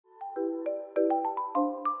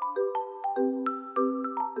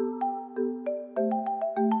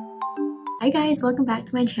Hi guys, welcome back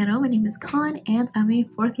to my channel. My name is Con and I'm a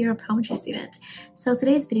 4th year optometry student. So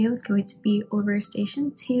today's video is going to be over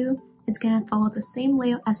station 2. It's going to follow the same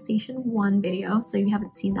layout as station 1 video, so if you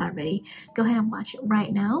haven't seen that already, go ahead and watch it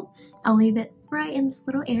right now. I'll leave it right in this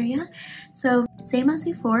little area. So same as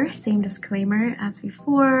before, same disclaimer as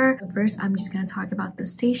before. First, I'm just going to talk about the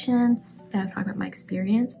station, then I'll talk about my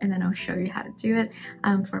experience, and then I'll show you how to do it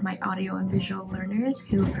for my audio and visual learners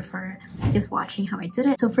who prefer just watching how I did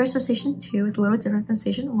it. So first, for station 2 is a little different than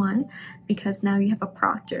station 1 because now you have a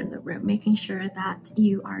proctor in the room, making sure that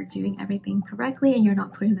you are doing everything correctly and you're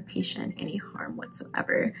not putting the patient any harm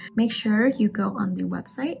whatsoever. Make sure you go on the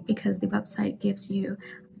website because the website gives you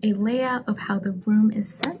a layout of how the room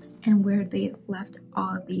is set and where they left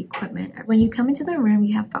all of the equipment. When you come into the room,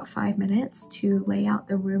 you have about 5 minutes to lay out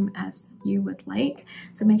the room as you would like.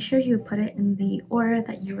 So make sure you put it in the order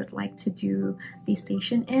that you would like to do the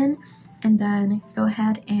station in, and then go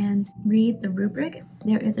ahead and read the rubric.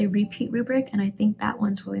 There is a repeat rubric, and I think that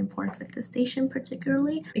one's really important for this station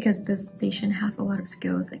particularly because this station has a lot of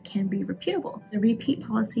skills that can be repeatable. The repeat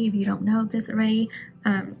policy, if you don't know this already,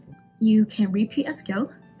 you can repeat a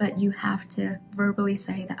skill, but you have to verbally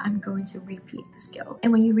say that I'm going to repeat the skill.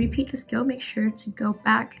 And when you repeat the skill, make sure to go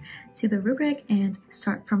back to the rubric and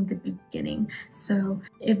start from the beginning. So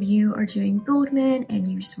if you are doing Goldmann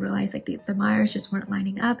and you just realize like the Myers just weren't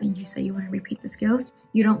lining up and you say you want to repeat the skills,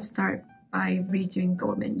 you don't start by redoing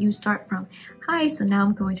Goldmann. You start from, hi, so now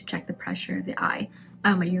I'm going to check the pressure of the eye.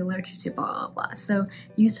 Are you allergic to blah, blah, blah. So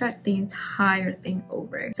you start the entire thing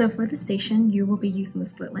over. So for the station, you will be using the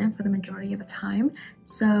slit lamp for the majority of the time.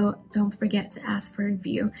 So don't forget to ask for a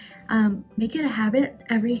review. Make it a habit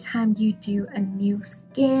every time you do a new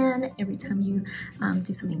scan, every time you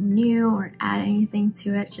do something new or add anything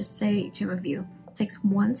to it, just say to have a view. Takes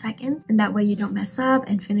 1 second, and that way you don't mess up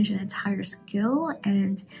and finish an entire skill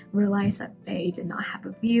and realize that they did not have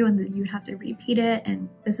a view and then you'd have to repeat it. And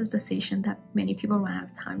this is the station that many people run out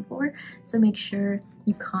of time for, so make sure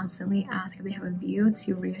you constantly ask if they have a view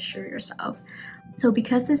to reassure yourself. So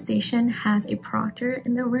because this station has a proctor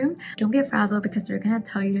in the room, don't get frazzled because they're gonna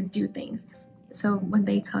tell you to do things. So when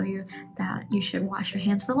they tell you that you should wash your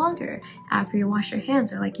hands for longer, after you wash your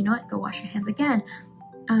hands, they're like, you know what, go wash your hands again.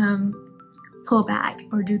 Pull back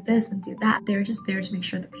or do this and do that. They're just there to make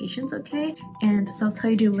sure the patient's okay, and they'll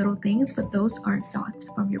tell you to do little things, but those aren't docked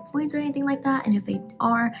from your points or anything like that, and if they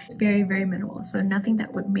are, it's very, very minimal, so nothing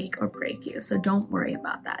that would make or break you, so don't worry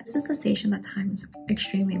about that. This is the station that time is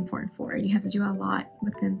extremely important for. You have to do a lot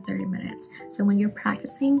within 30 minutes, so when you're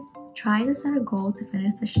practicing, try to set a goal to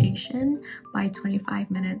finish the station by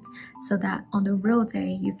 25 minutes so that on the real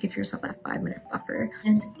day, you give yourself that 5-minute buffer.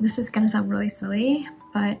 And this is gonna sound really silly,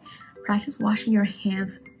 but practice washing your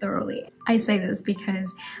hands thoroughly. I say this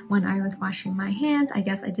because when I was washing my hands, I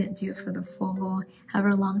guess I didn't do it for the full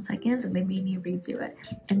however long seconds and they made me redo it.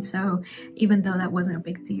 And so even though that wasn't a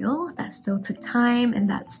big deal, that still took time and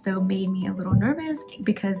that still made me a little nervous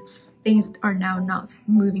because things are now not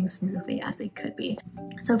moving smoothly as they could be.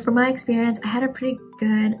 So from my experience, I had a pretty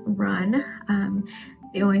good run.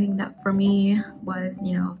 The only thing that for me was,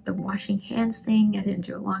 you know, the washing hands thing. I didn't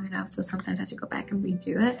do it long enough, so sometimes I had to go back and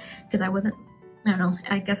redo it because I wasn't, I don't know,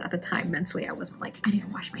 I guess at the time mentally I wasn't like, I need to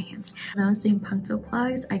wash my hands. When I was doing punctal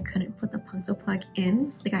plugs, I couldn't put the punctal plug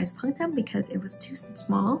in the guy's punctum because it was too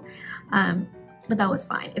small. But that was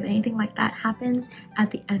fine. If anything like that happens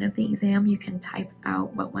at the end of the exam, you can type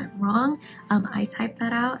out what went wrong. I typed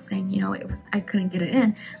that out saying, you know, I couldn't get it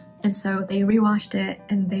in. And so they rewashed it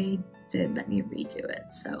and they did let me redo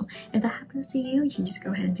it. So if that happens to you, you can just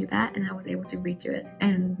go ahead and do that. And I was able to redo it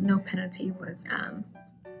and no penalty was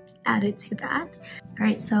added to that. All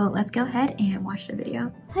right, so let's go ahead and watch the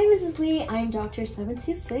video. Hi, Mrs. Lee, I'm Dr.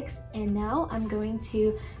 726 and now I'm going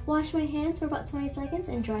to wash my hands for about 20 seconds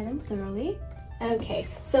and dry them thoroughly. Okay,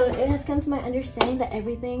 so it has come to my understanding that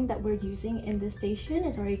everything that we're using in this station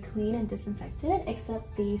is already clean and disinfected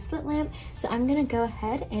except the slit lamp. So I'm gonna go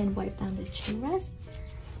ahead and wipe down the chin rest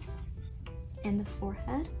and the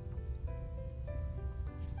forehead.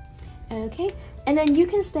 Okay, and then you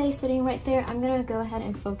can stay sitting right there. I'm gonna go ahead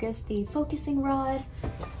and focus the focusing rod.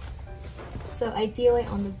 So ideally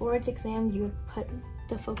on the boards exam, you would put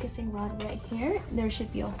the focusing rod right here. There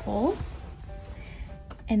should be a hole.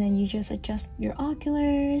 And then you just adjust your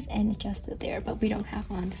oculars and adjust it there, but we don't have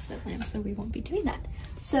on the slit lamp, so we won't be doing that.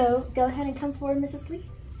 So go ahead and come forward, Mrs. Lee.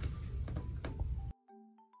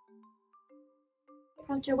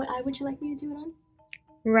 Prompter, what eye would you like me to do it on?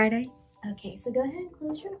 Right eye. Okay, so go ahead and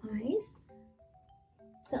close your eyes.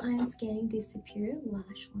 So I'm scanning the superior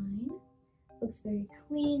lash line. Looks very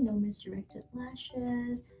clean, no misdirected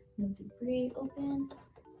lashes, no debris. Open.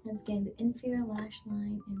 I'm scanning the inferior lash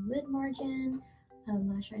line and lid margin.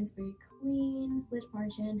 Lash line is very clean. Lid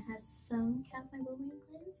margin has some capmybobian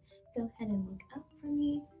glands. Go ahead and look up for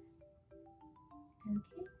me.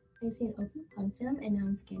 Okay, I see an open punctum, and now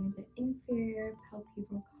I'm scanning the inferior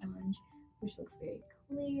palpebral conge, which looks very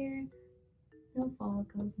clear. No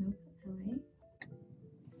follicles, no papillae.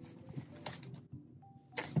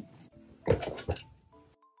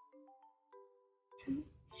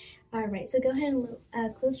 Alright, so go ahead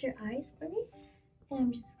and close your eyes for me. And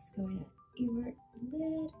I'm just going to invert the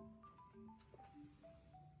lid.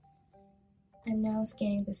 I'm now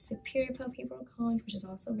scanning the superior palpebral conge, which is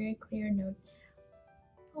also very clear, no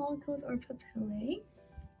follicles or papillae.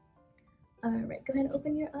 Alright, go ahead and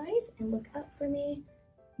open your eyes and look up for me.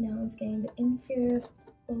 Now I'm scanning the inferior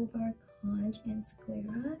bulbar conge and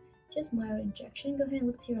sclera, just mild injection. Go ahead and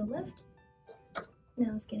look to your left.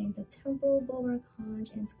 Now scanning the temporal bulbar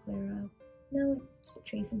conge and sclera, no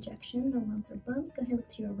trace injection, no lumps or bumps. Go ahead and look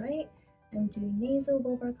to your right. I'm doing nasal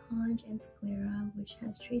bulbar conge and sclera, which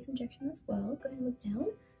has trace injection as well. Go ahead and look down.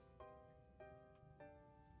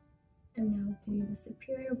 I'm now doing the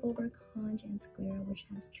superior bulbar conge and sclera, which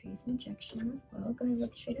has trace injection as well. Go ahead and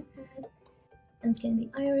look straight ahead. I'm scanning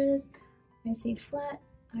the iris. I see flat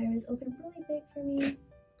iris, open really big for me.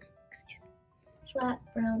 Excuse me. Flat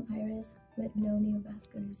brown iris with no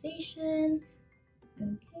neovascularization.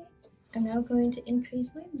 Okay. I'm now going to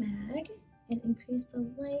increase my mag and increase the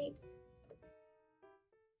light.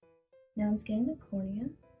 Now I'm scanning the cornea.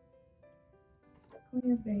 The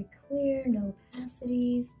cornea is very clear, no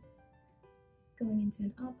opacities. Going into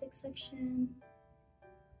an optic section.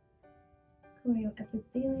 Corneal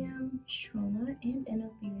epithelium, stroma, and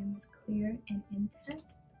endothelium is clear and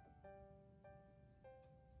intact.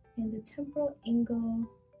 And the temporal angle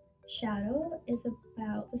shadow is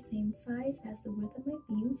about the same size as the width of my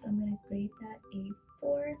beam, so I'm going to grade that a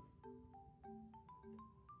 4.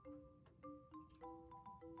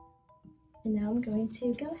 And now I'm going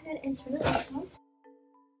to go ahead and turn the lights on.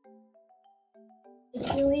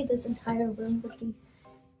 Ideally, this entire room would be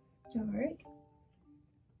dark.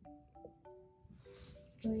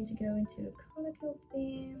 Going to go into a conical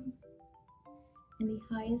beam. And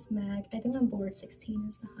the highest mag, I think on board 16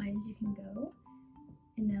 is the highest you can go.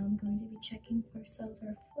 And now I'm going to be checking for cells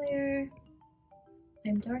or flare.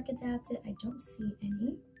 I'm dark adapted, I don't see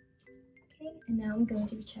any. Okay, and now I'm going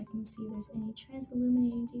to be checking to see if there's any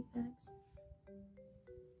transilluminating defects.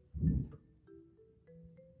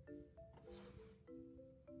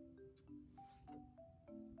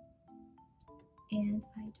 And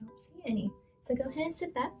I don't see any. So go ahead and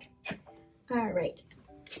sit back. Alright,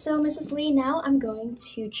 so Mrs. Lee, now I'm going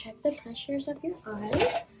to check the pressures of your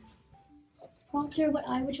eyes. Proctor, what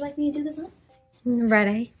eye would you like me to do this on? Right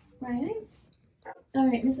eye. Right eye?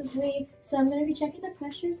 Alright, Mrs. Lee, so I'm going to be checking the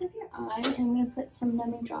pressures of your eye, and I'm going to put some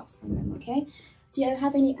numbing drops on them, okay? Do you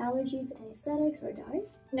have any allergies to anesthetics or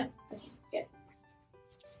dyes? No. Okay, good.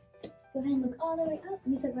 Go ahead and look all the way up.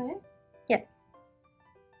 You said right eye? Yep.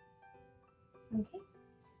 Okay.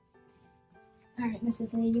 Alright,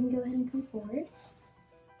 Mrs. Lee, you can go ahead and come forward.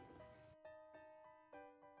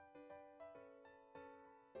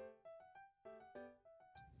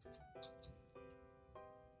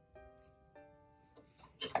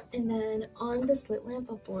 And then on the slit lamp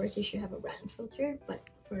of boards, you should have a Ratten filter, but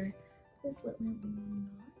for the slit lamp, we will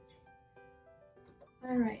not.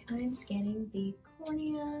 Alright, I'm scanning the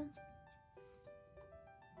cornea.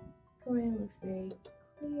 Cornea looks very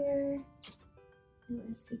clear. No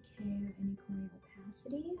SPK or any corneal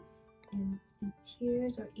opacities. And the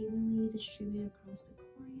tears are evenly distributed across the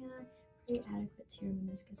cornea. Pretty adequate tear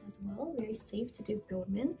meniscus as well. Very safe to do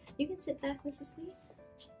Goldmann. You can sit back, Mrs. Lee.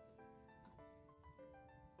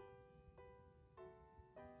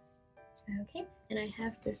 Okay, and I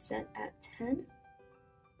have this set at 10.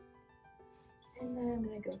 And then I'm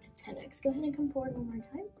going to go to 10x. Go ahead and come forward one more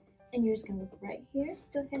time. And you're just going to look right here.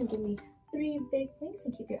 Go ahead and give me 3 big blinks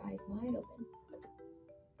and keep your eyes wide open.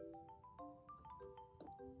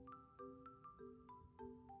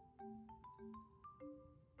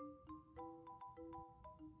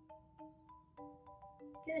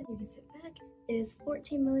 Good, you can sit back. It is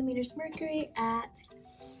 14 millimeters mercury at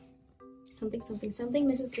something, something, something.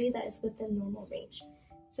 Mrs. Lee, that is within normal range.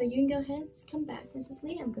 So you can go ahead and come back, Mrs.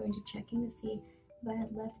 Lee. I'm going to check in to see if I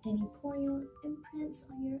had left any corneal imprints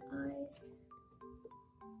on your eyes.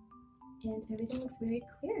 And everything looks very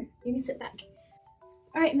clear. You can sit back.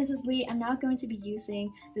 Alright, Mrs. Lee, I'm now going to be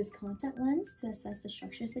using this contact lens to assess the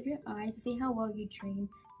structures of your eye to see how well you drain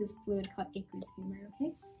this fluid called aqueous humor,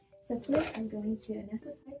 okay? So first, I'm going to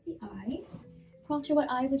anesthetize the eye. Proctor,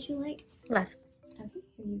 what eye would you like? Left.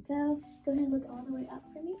 Okay, Here you go. Go ahead and look all the way up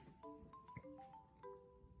for me.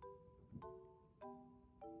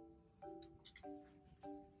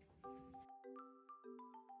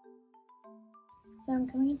 So I'm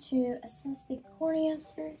going to assess the cornea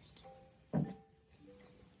first.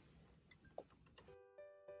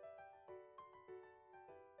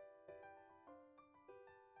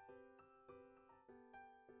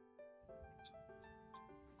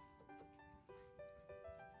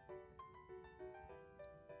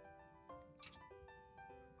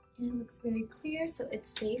 And it looks very clear, so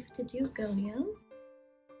it's safe to do gonio.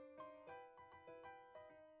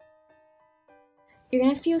 You're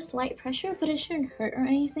gonna feel slight pressure, but it shouldn't hurt or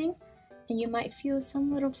anything, and you might feel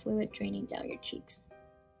some little fluid draining down your cheeks.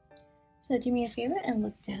 So do me a favor and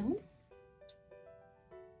look down,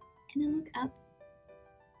 and then look up.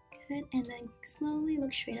 Good, and then slowly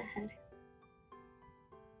look straight ahead.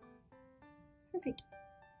 Perfect.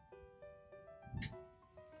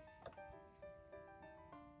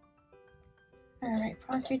 Alright,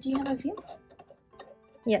 Proctor, do you have a view?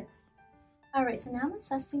 Yes. Alright, so now I'm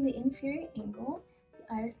assessing the inferior angle.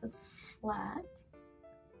 The iris looks flat,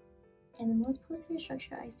 and the most posterior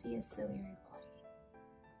structure I see is ciliary body.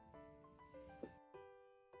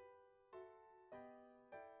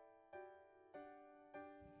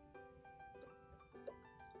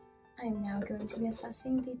 I am now going to be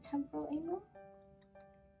assessing the temporal angle.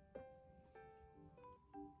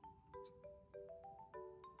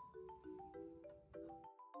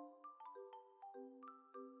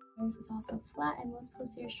 Iris is also flat, and most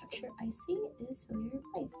posterior structure I see is ciliary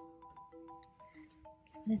body.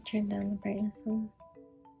 I'm gonna turn down the brightness on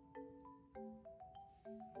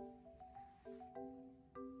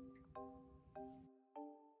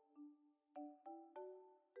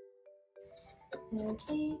this.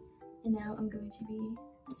 Okay, and now I'm going to be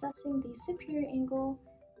assessing the superior angle.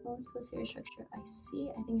 Most posterior structure I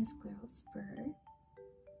see, I think, is scleral spur.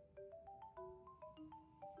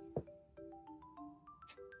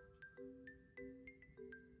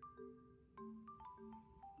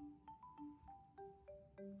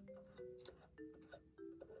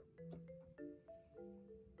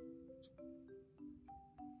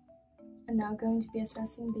 I'm now going to be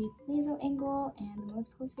assessing the nasal angle, and the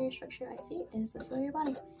most posterior structure I see is the ciliary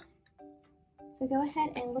body. So go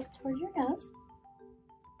ahead and look toward your nose.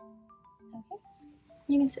 Okay,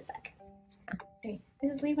 you can sit back. Okay,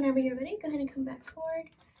 Mrs. Lee, whenever you're ready, go ahead and come back forward.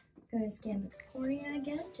 I'm going to scan the cornea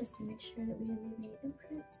again, just to make sure that we didn't leave any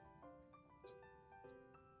imprints.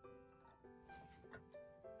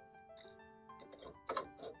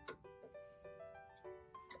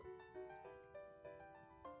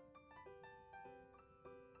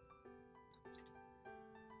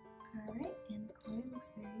 Alright, and the cornea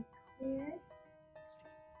looks very clear.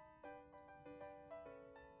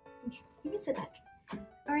 Okay, you can sit back.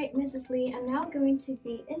 Alright, Mrs. Lee, I'm now going to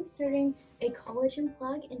be inserting a collagen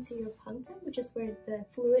plug into your punctum, which is where the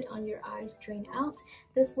fluid on your eyes drain out.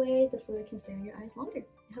 This way, the fluid can stay on your eyes longer. It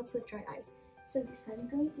helps with dry eyes. So I'm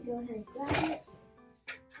going to go ahead and grab it.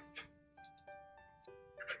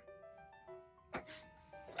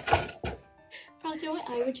 Proctor, what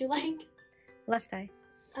eye would you like? Left eye.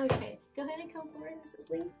 Okay, go ahead and come forward, Mrs.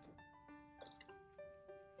 Lee.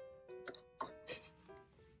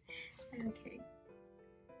 Okay.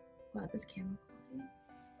 Wow, this camera quality.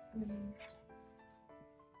 I'm amazed.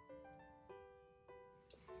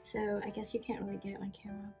 So I guess you can't really get it on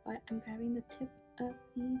camera, but I'm grabbing the tip of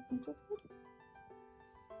the punctal cord.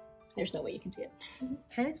 There's no way you can see it.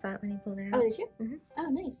 Kind of saw it when you pulled it Oh, out. did you? Mm-hmm. Oh,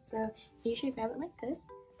 nice. So you should grab it like this.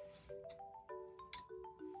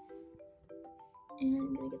 And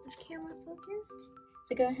I'm gonna get the camera focused.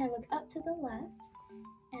 So go ahead and look up to the left.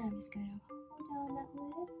 And I'm just gonna hold down that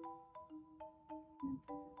lid.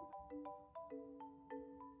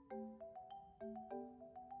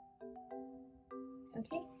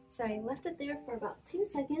 Okay, so I left it there for about 2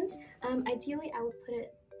 seconds. Ideally, I would put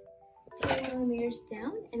it 10 millimeters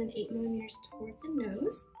down and then 8 millimeters toward the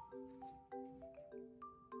nose.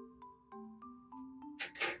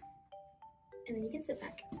 And then you can sit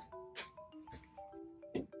back.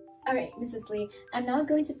 Alright, Mrs. Lee, I'm now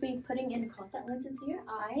going to be putting in a contact lens into your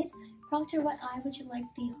eyes. Proctor, what eye would you like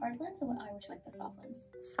the hard lens, or what eye would you like the soft lens?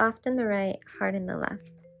 Soft in the right, hard in the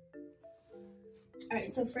left. Alright,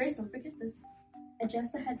 so first, don't forget this.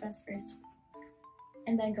 Adjust the headrest first,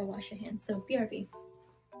 and then go wash your hands. So BRB.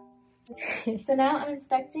 So now I'm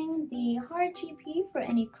inspecting the hard GP for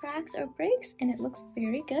any cracks or breaks, and it looks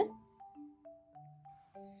very good.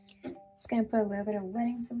 Just gonna put a little bit of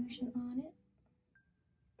wetting solution on it.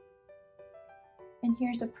 And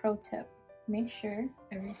here's a pro tip. Make sure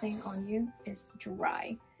everything on you is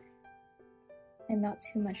dry. and not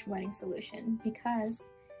too much wetting solution, because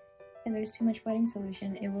if there's too much wetting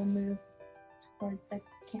solution, it will move toward the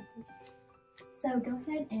canvas. So go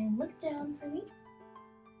ahead and look down for me,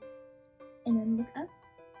 and then look up,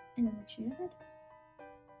 and then look straight ahead.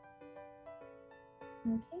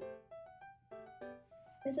 Okay.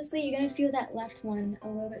 Basically, you're gonna feel that left one a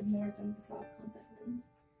little bit more than the soft contact lens.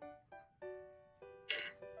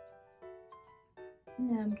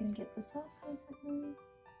 Now I'm gonna get the soft contact lens.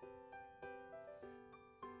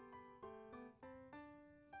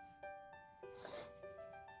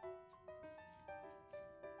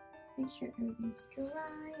 Make sure everything's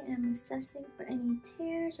dry, and I'm assessing for any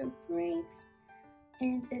tears or breaks,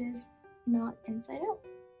 and it is not inside out.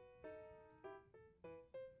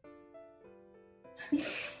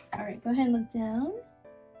 Alright, go ahead and look down,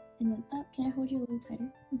 and then up. Can I hold you a little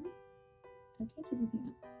tighter? Okay, keep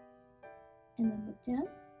looking up. And then look down,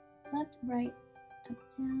 left, right, up,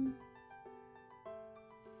 down.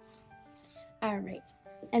 Alright,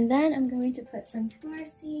 and then I'm going to put some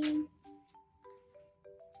fluorescein.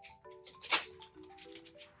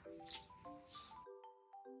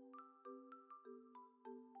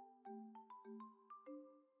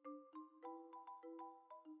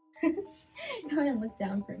 Go ahead and look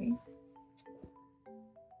down for me.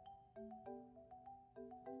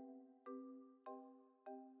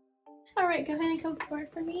 Alright, go ahead and come forward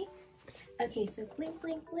for me. Okay, so blink,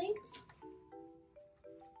 blink, blink.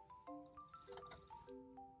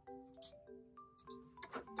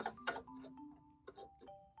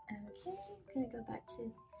 Okay, I'm gonna go back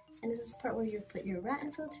to, and this is the part where you put your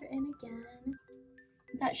retin filter in again.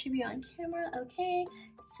 That should be on camera. Okay,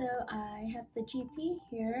 so I have the GP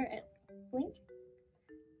here at blink.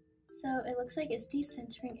 So it looks like it's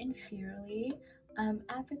decentering inferiorly.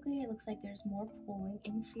 Apically, it looks like there's more pulling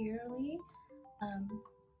inferiorly.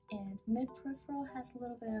 And mid-peripheral has a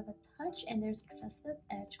little bit of a touch, and there's excessive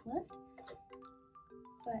edge lift,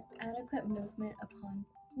 but adequate movement upon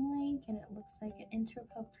blink, and it looks like an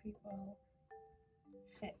interpupillary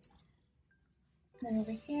fit. Then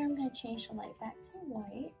over here, I'm going to change the light back to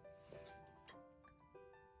white.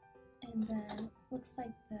 And then looks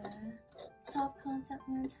like the soft contact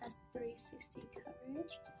lens has 360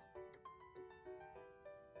 coverage.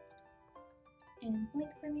 And blink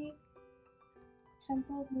for me.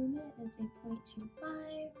 Temporal movement is a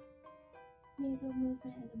 0.25. Nasal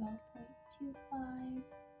movement is about 0.25.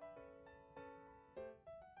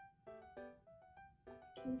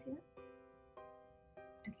 Can you see that?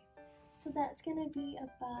 Okay. So that's going to be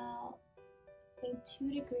about a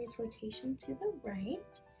 2 degrees rotation to the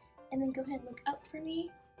right. And then go ahead and look up for me.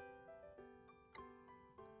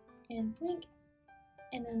 And blink.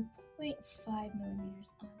 And then 0.5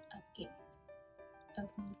 millimeters on up gaze of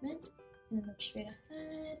movement. And then look straight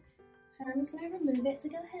ahead. I'm just going to remove it, so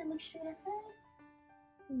go ahead and look straight ahead.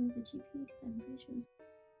 Remove the GP because I'm pretty sure this.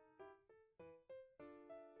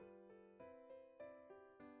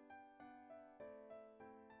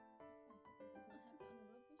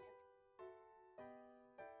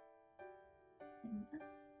 And up.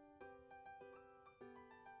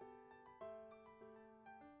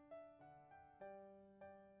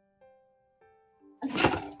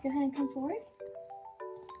 Okay, go ahead and come forward.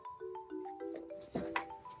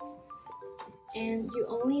 And you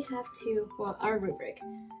only have to, well, our rubric,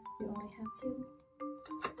 you only have to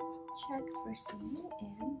check for staining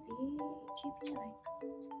and the GPI.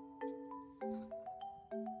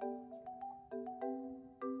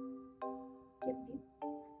 Okay.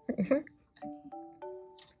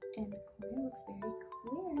 And the cornea looks very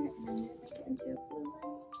clear, and I'm going to make it into a blue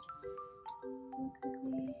light real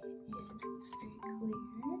quickly, and it looks very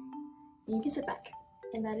clear. And you can sit back,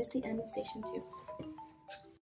 and that is the end of station 2.